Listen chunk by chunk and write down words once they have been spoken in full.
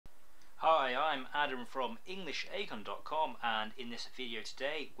Hi, I'm Adam from EnglishAcon.com, and in this video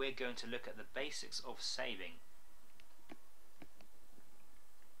today we're going to look at the basics of saving.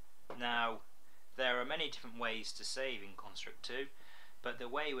 Now, there are many different ways to save in Construct 2, but the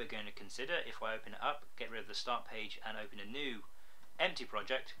way we're going to consider, if I open it up, get rid of the start page and open a new empty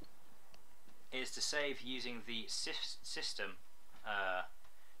project, is to save using the system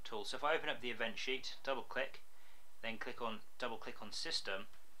tool. So if I open up the event sheet, double click, then double click on system,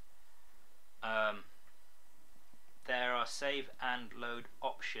 there are save and load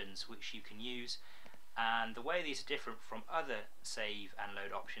options which you can use, and the way these are different from other save and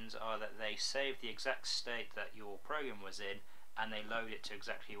load options are that they save the exact state that your program was in and they load it to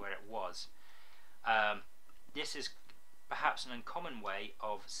exactly where it was. This is perhaps an uncommon way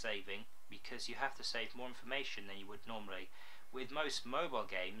of saving because you have to save more information than you would normally. With most mobile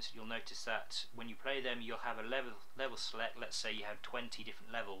games, you'll notice that when you play them you'll have a level select. Let's say you have 20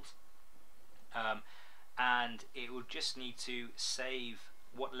 different levels, and it will just need to save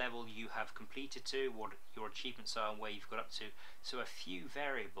what level you have completed to, what your achievements are, and where you've got up to. So a few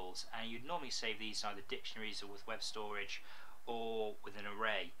variables, and you'd normally save these in either dictionaries or with web storage or with an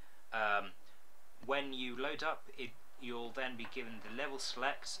array. When you load up, you'll then be given the level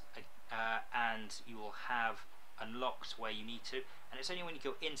selects, and you will have unlocked where you need to, and it's only when you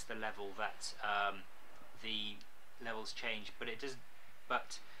go into the level that the levels change, but it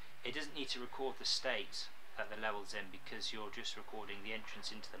doesn't need to record the state that the level's in because you're just recording the entrance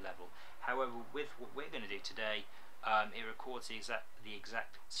into the level. However, with what we're going to do today, it records the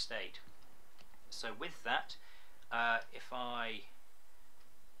exact state. So with that, if I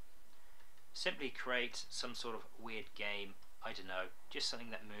simply create some sort of weird game, I don't know, just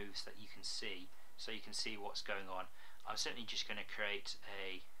something that moves that you can see, so you can see what's going on. I'm simply just going to create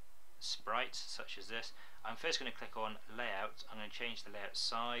a sprite such as this. I'm first going to click on layout. I'm going to change the layout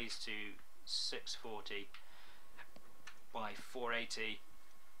size to 640 by 480.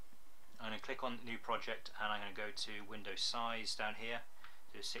 I'm going to click on new project and I'm going to go to window size down here,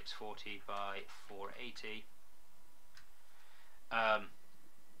 to 640 by 480.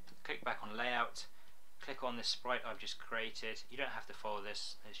 Click back on layout, click on this sprite I've just created. You don't have to follow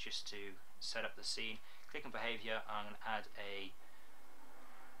this, it's just to set up the scene. Click on behavior. I'm going to add a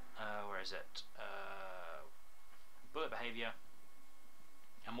bullet behavior.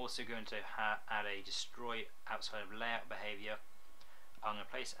 I'm also going to add a destroy outside of layout behavior. I'm going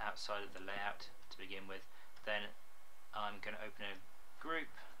to place it outside of the layout to begin with. Then I'm going to open a group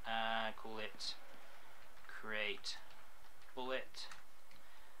and call it create bullet.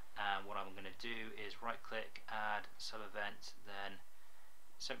 And what I'm going to do is right click, add sub event, then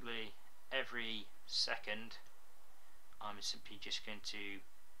simply every second I'm simply just going to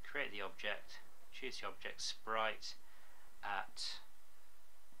create the object, choose the object sprite at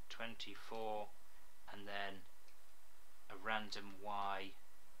 24, and then a random y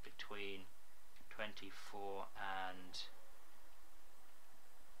between 24 and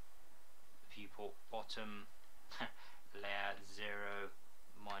viewport bottom layer 0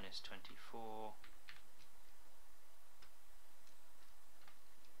 minus 24.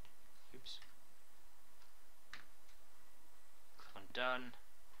 Oops. Click on done,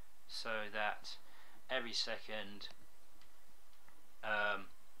 so that every second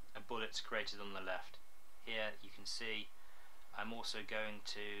a bullet's created on the left. Here you can see I'm also going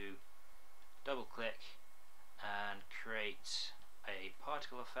to double click and create a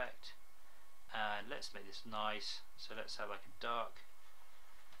particle effect, and let's make this nice. So let's have like a dark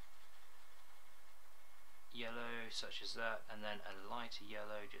yellow such as that, and then a lighter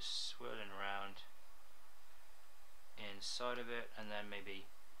yellow just swirling around inside of it, and then maybe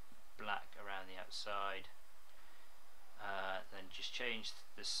black around the outside. Then just change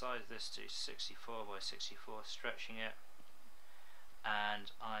the size of this to 64 by 64, stretching it,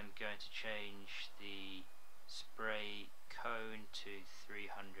 and I'm going to change the spray cone to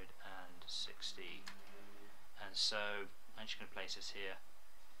 360, and so I'm just going to place this here,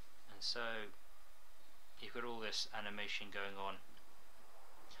 and so you've got all this animation going on.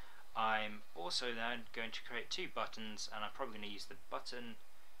 I'm also then going to create two buttons, and I'm probably going to use the button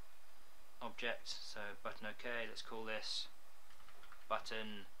object. So button OK, let's call this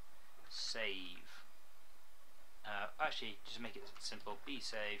button save. Actually, just to make it simple, be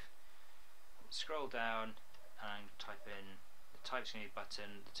save. Scroll down and type in, the type's going to be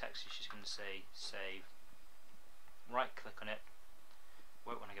button, the text is just going to say save. Right click on it,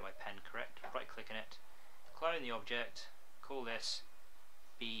 won't want to get my pen correct, right click on it, clone the object, call this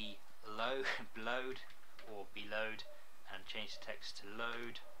load or beload, and change the text to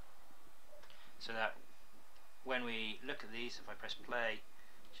load, so that when we look at these, if I press play,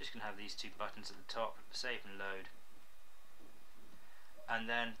 just going to have these two buttons at the top, save and load, and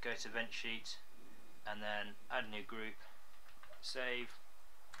then go to event sheet and then add a new group, save,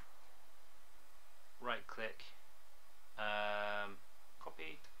 right click,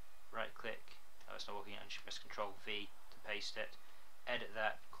 copy, right click, oh it's not working, and just press Ctrl V to paste it, edit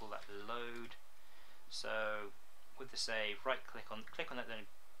that, call that load. So with the save, click on that, then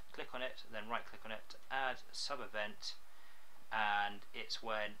click on it, then right click on it to add a sub event, and it's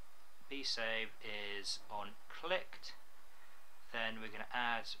when bsave is on clicked, then we're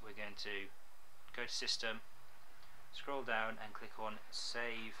going to go to system, scroll down and click on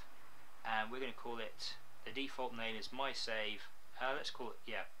save, and we're going to call it, the default name is my save, let's call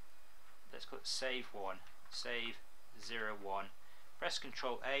it save1, save 01. Press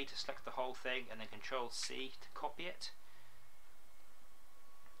Ctrl A to select the whole thing and then Ctrl C to copy it.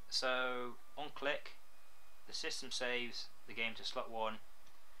 So on click, the system saves the game to slot 1,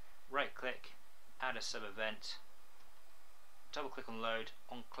 right click, add a sub event, double click on load,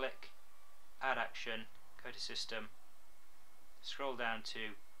 on click, add action, go to system, scroll down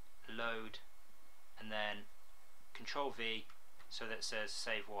to load, and then Ctrl V so that it says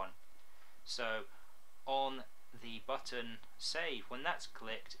save 1. So on the button save, when that's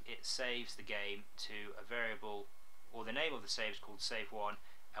clicked, it saves the game to a variable, or the name of the save is called save1,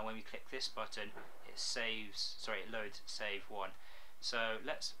 and when we click this button it loads save1. So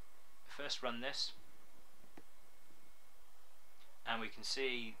let's first run this, and we can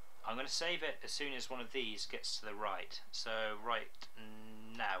see I'm going to save it as soon as one of these gets to the right, so right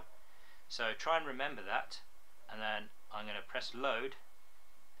now. So try and remember that, and then I'm going to press load,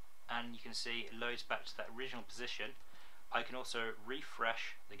 and you can see it loads back to that original position. I can also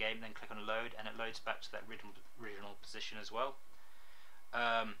refresh the game, then click on load, and it loads back to that original position as well.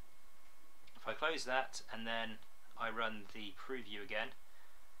 If I close that and then I run the preview again,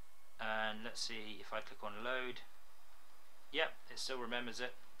 and let's see if I click on load, yep, it still remembers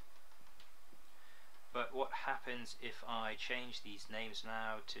it. But what happens if I change these names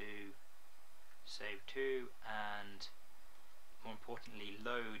now to save 2 and more importantly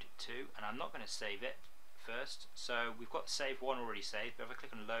load 2, and I'm not going to save it first, so we've got save 1 already saved, but if I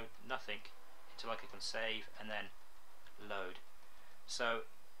click on load, nothing until I click on save and then load. So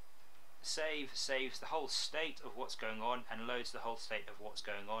save saves the whole state of what's going on and loads the whole state of what's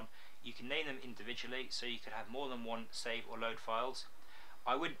going on. You can name them individually, so you could have more than one save or load files.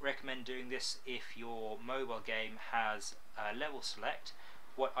 I wouldn't recommend doing this if your mobile game has level select.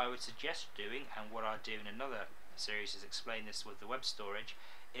 What I would suggest doing, and what I do in another series is explain this with the web storage,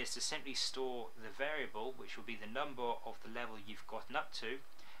 is to simply store the variable, which will be the number of the level you've gotten up to,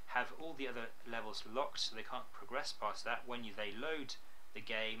 have all the other levels locked so they can't progress past that. When they load the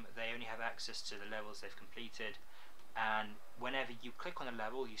game, they only have access to the levels they've completed, and whenever you click on a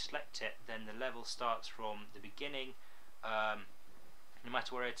level, you select it, then the level starts from the beginning, no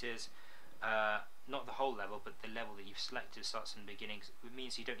matter where it is. Not the whole level, but the level that you've selected starts from the beginning. It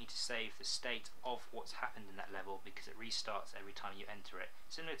means you don't need to save the state of what's happened in that level, because it restarts every time you enter it,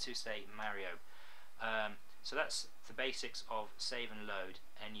 similar to, say, Mario. So that's the basics of save and load,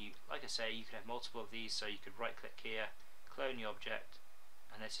 and like I say, you could have multiple of these, so you could right click here, clone the object,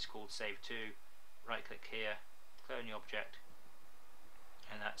 and this is called save2, right click here, clone the object,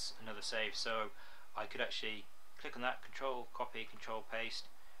 and that's another save. So I could actually click on that, control copy, control paste,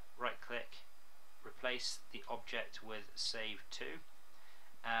 right click, replace the object with save2,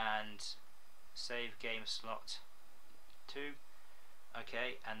 and save game slot 2,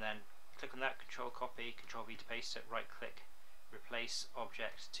 okay, and then click on that, control copy, control V to paste it, right click, replace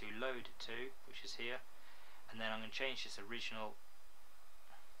object to load 2, which is here, and then I'm going to change this original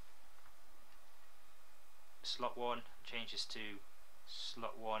slot 1, change this to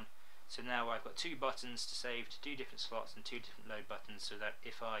slot 1. So now I've got two buttons to save to 2 different slots and 2 different load buttons, so that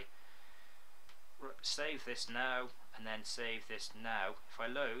if I save this now and then save this now, if I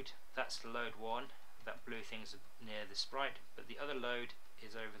load, that's the load 1, that blue thing's near the sprite, but the other load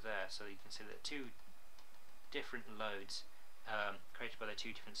is over there, so you can see that 2 different loads created by the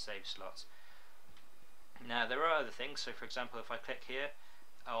 2 different save slots. Now there are other things, so for example if I click here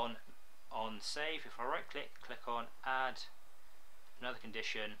on save, if I right click, click on add another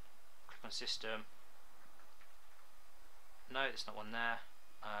condition, click on system, no, there's not one there,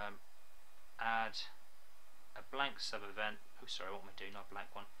 add a blank sub event, oh sorry, what am I doing, not a blank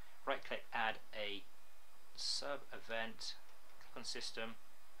one, right click, add a sub event, click on system,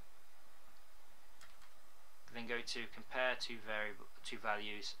 then go to compare two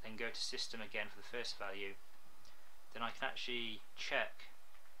values, then go to system again for the first value. Then I can actually check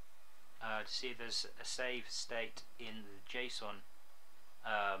to see if there's a save state in the JSON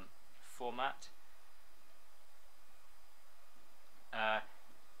format,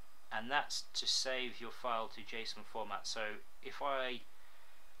 and that's to save your file to JSON format. So if I,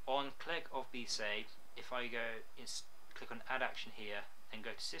 on click of be saved, if I go click on add action here, then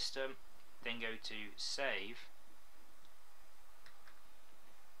go to system, then go to save,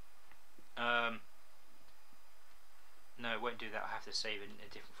 no, it won't do that. I have to save in a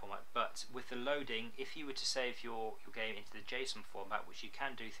different format. But with the loading, if you were to save your game into the JSON format, which you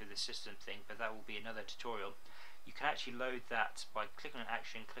can do through the system thing, but that will be another tutorial, you can actually load that by clicking on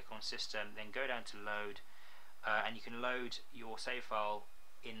action, click on system, then go down to load, and you can load your save file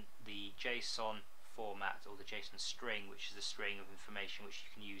in the JSON format, or the JSON string, which is the string of information which you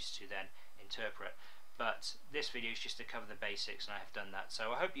can use to then interpret. But this video is just to cover the basics, and I have done that. So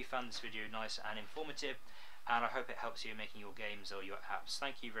I hope you found this video nice and informative, and I hope it helps you in making your games or your apps.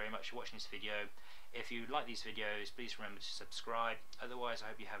 Thank you very much for watching this video. If you like these videos, please remember to subscribe. Otherwise,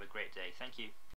 I hope you have a great day. Thank you.